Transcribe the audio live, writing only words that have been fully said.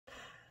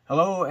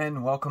Hello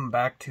and welcome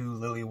back to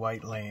Lily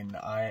White Lane.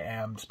 I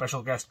am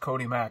special guest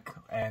Cody Mack,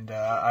 and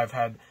I've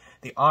had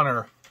the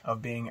honor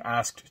of being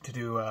asked to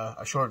do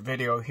a short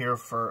video here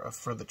for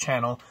the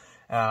channel.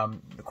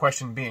 The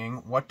question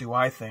being, what do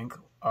I think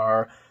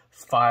are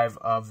 5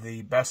 of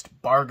the best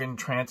bargain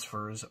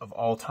transfers of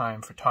all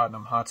time for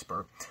Tottenham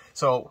Hotspur?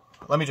 So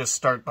let me just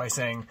start by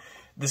saying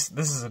this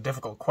is a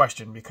difficult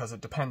question because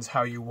it depends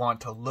how you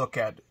want to look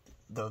at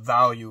the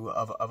value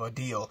of a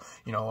deal.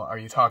 You know, are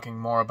you talking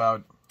more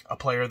about a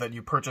player that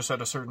you purchase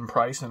at a certain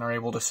price and are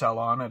able to sell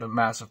on at a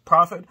massive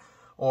profit?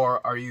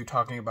 Or are you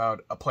talking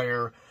about a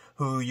player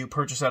who you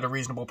purchase at a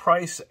reasonable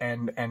price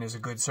and is a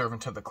good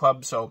servant to the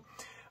club? So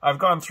I've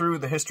gone through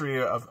the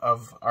history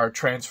of our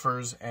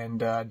transfers and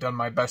done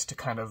my best to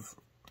kind of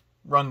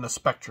run the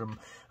spectrum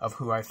of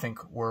who I think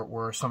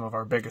were some of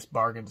our biggest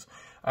bargains.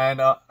 And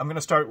I'm going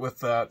to start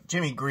with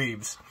Jimmy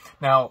Greaves.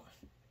 Now,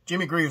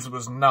 Jimmy Greaves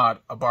was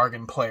not a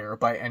bargain player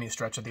by any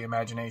stretch of the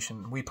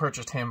imagination. We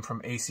purchased him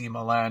from AC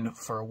Milan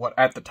for what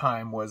at the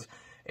time was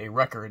a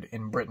record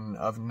in Britain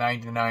of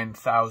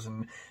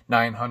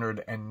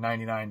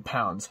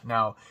 £99,999.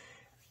 Now,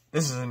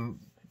 this is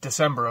in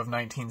December of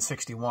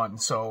 1961,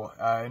 so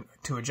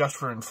to adjust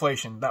for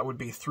inflation, that would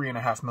be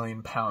 £3.5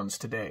 million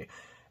today.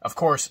 Of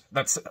course,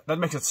 that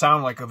makes it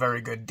sound like a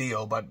very good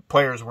deal, but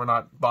players were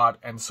not bought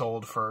and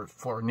sold for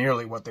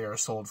nearly what they are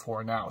sold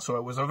for now. So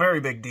it was a very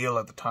big deal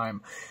at the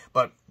time.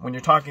 But when you're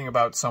talking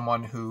about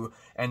someone who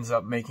ends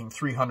up making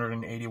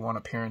 381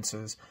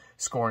 appearances,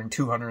 scoring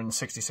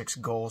 266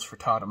 goals for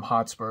Tottenham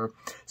Hotspur,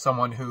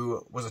 someone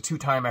who was a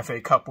 2-time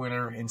FA Cup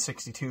winner in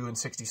 62 and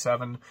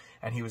 67,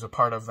 and he was a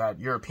part of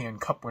that European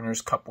Cup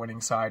Winners' Cup winning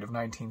side of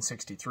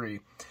 1963,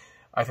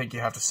 I think you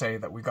have to say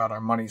that we got our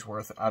money's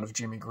worth out of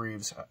Jimmy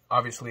Greaves.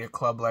 Obviously a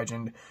club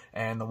legend,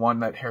 and the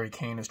one that Harry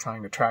Kane is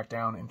trying to track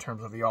down in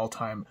terms of the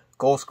all-time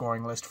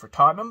goal-scoring list for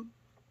Tottenham.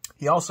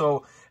 He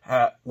also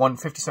won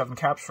 57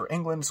 caps for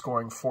England,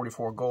 scoring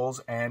 44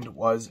 goals, and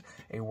was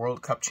a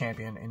World Cup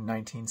champion in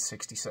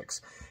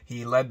 1966.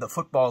 He led the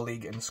Football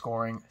League in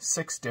scoring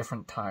 6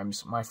 different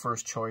times. My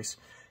first choice,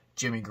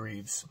 Jimmy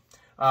Greaves.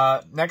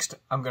 Next,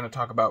 I'm going to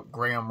talk about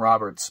Graham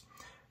Roberts.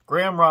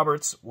 Graham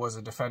Roberts was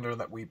a defender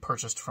that we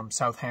purchased from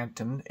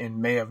Southampton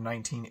in May of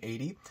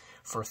 1980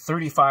 for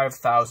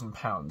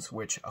 £35,000,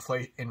 which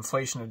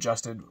inflation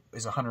adjusted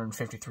is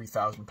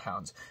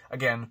 £153,000.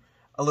 Again,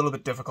 a little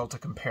bit difficult to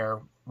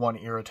compare one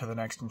era to the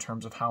next in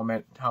terms of how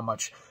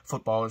much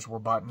footballers were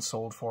bought and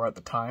sold for at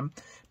the time.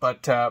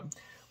 But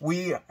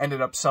we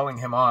ended up selling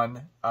him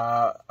on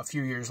a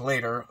few years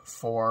later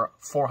for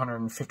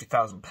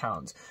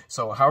 £450,000.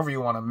 So however you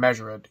want to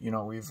measure it, you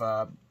know, we've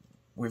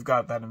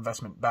got that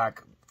investment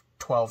back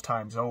 12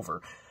 times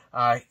over.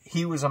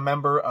 He was a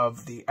member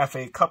of the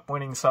FA Cup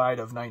winning side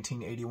of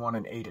 1981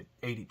 and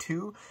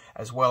 82,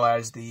 as well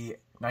as the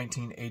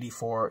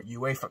 1984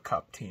 UEFA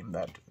Cup team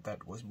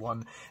that was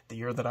won the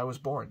year that I was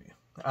born.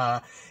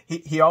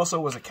 He also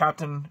was a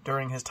captain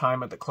during his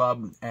time at the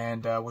club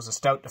and was a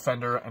stout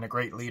defender and a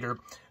great leader.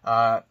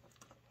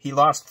 He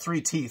lost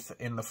 3 teeth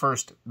in the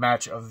first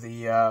match of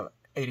the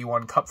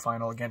 81 Cup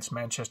final against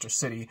Manchester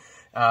City,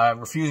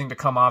 refusing to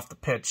come off the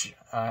pitch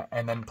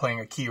and then playing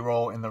a key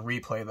role in the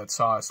replay that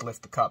saw us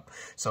lift the cup.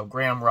 So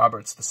Graham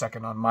Roberts, the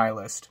second on my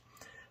list.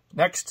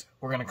 Next,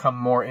 we're going to come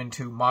more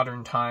into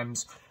modern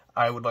times.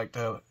 I would like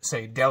to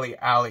say Dele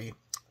Alli,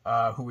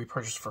 who we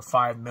purchased for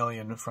 $5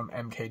 million from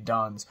MK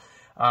Dons.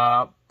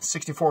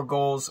 64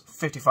 goals,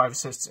 55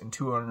 assists, and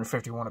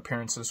 251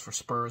 appearances for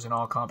Spurs in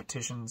all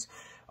competitions.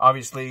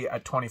 Obviously,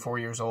 at 24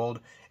 years old,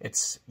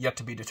 it's yet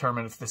to be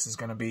determined if this is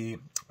going to be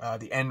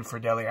the end for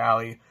Dele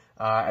Alli,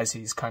 as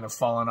he's kind of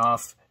fallen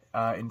off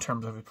in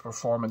terms of his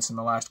performance in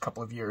the last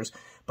couple of years.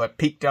 But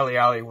peak Dele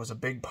Alli was a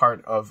big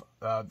part of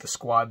the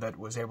squad that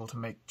was able to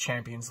make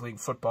Champions League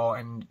football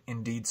and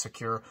indeed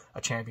secure a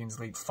Champions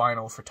League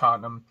final for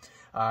Tottenham.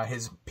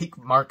 His peak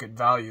market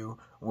value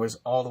was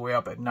all the way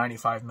up at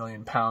 £95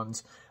 million,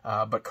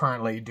 but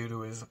currently, due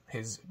to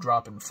his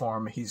drop in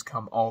form, he's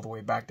come all the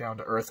way back down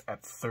to earth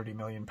at £30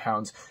 million.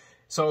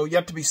 So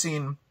yet to be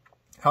seen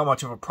how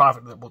much of a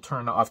profit that will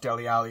turn off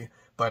Dele Alli,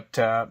 but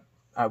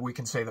we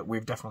can say that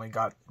we've definitely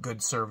got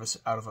good service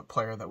out of a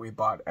player that we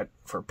bought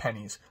for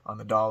pennies on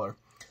the dollar.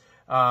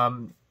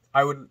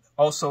 I would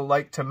also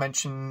like to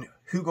mention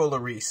Hugo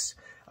Lloris,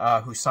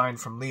 who signed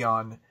from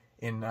Lyon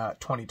in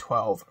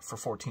 2012 for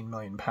 £14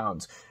 million.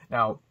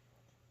 Now,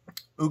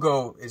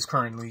 Hugo is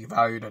currently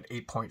valued at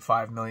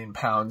 £8.5 million,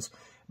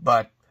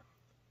 but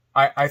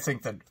I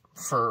think that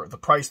for the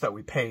price that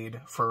we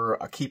paid for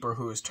a keeper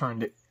who has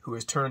turned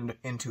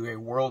into a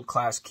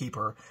world-class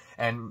keeper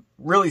and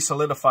really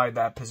solidified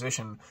that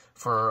position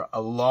for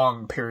a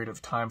long period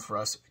of time for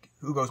us,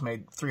 Hugo's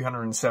made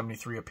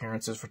 373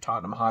 appearances for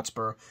Tottenham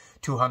Hotspur,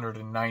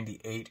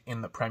 298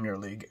 in the Premier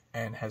League,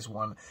 and has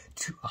won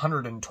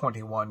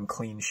 121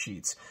 clean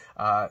sheets.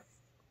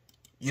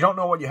 You don't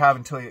know what you have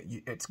until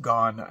it's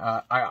gone.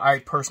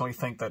 I personally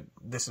think that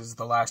this is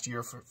the last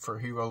year for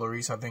Hugo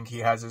Lloris. I think he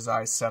has his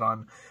eyes set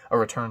on a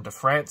return to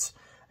France,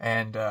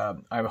 And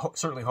I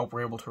certainly hope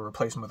we're able to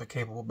replace him with a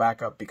capable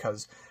backup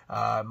because,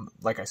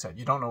 like I said,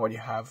 you don't know what you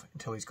have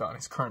until he's gone.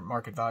 His current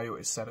market value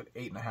is set at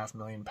 £8.5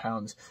 million.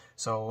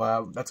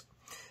 So that's,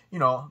 you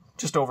know,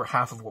 just over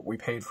half of what we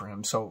paid for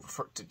him. So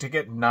to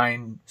get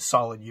 9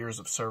 solid years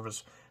of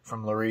service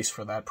from Lloris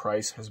for that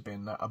price has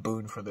been a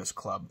boon for this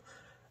club.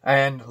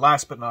 And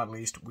last but not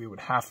least, we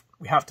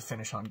have to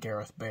finish on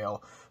Gareth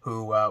Bale,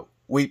 who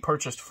we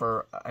purchased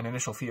for an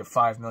initial fee of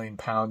 £5 million,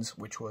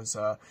 which was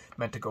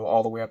meant to go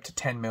all the way up to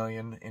 $10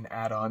 million in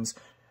add-ons.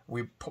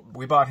 We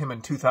bought him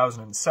in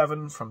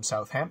 2007 from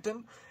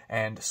Southampton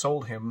and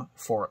sold him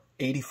for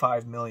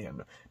 $85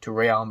 million to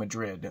Real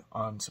Madrid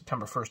on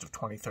September 1st of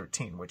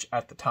 2013, which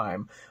at the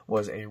time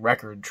was a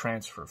record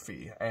transfer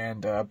fee.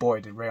 And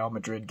boy, did Real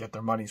Madrid get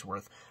their money's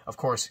worth. Of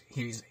course,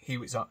 he's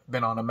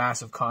been on a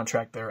massive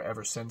contract there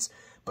ever since,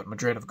 but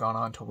Madrid have gone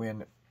on to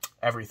win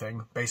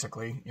everything,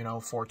 basically, you know,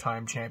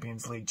 4-time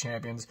Champions League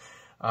champions.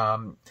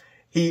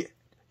 He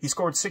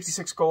scored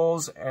 66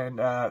 goals and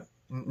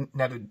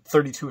netted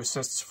 32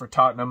 assists for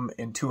Tottenham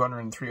in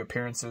 203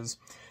 appearances.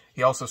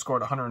 He also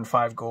scored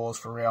 105 goals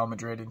for Real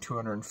Madrid in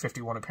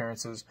 251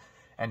 appearances.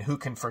 And who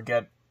can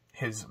forget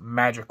his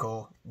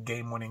magical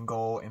game-winning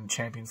goal in the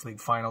Champions League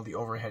final, the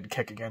overhead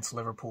kick against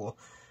Liverpool?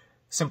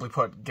 Simply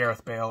put,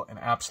 Gareth Bale, an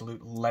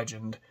absolute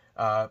legend,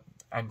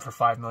 and for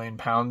 £5 million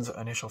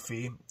initial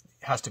fee,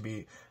 has to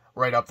be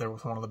right up there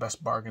with one of the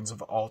best bargains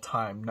of all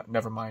time,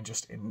 never mind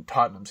just in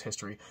Tottenham's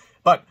history.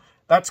 But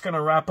that's going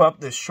to wrap up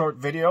this short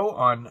video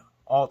on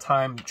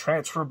all-time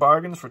transfer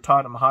bargains for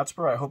Tottenham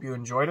Hotspur. I hope you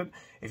enjoyed it.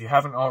 If you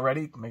haven't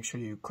already, make sure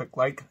you click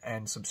like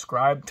and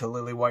subscribe to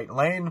Lily White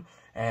Lane.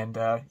 And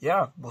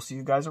yeah, we'll see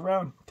you guys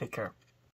around. Take care.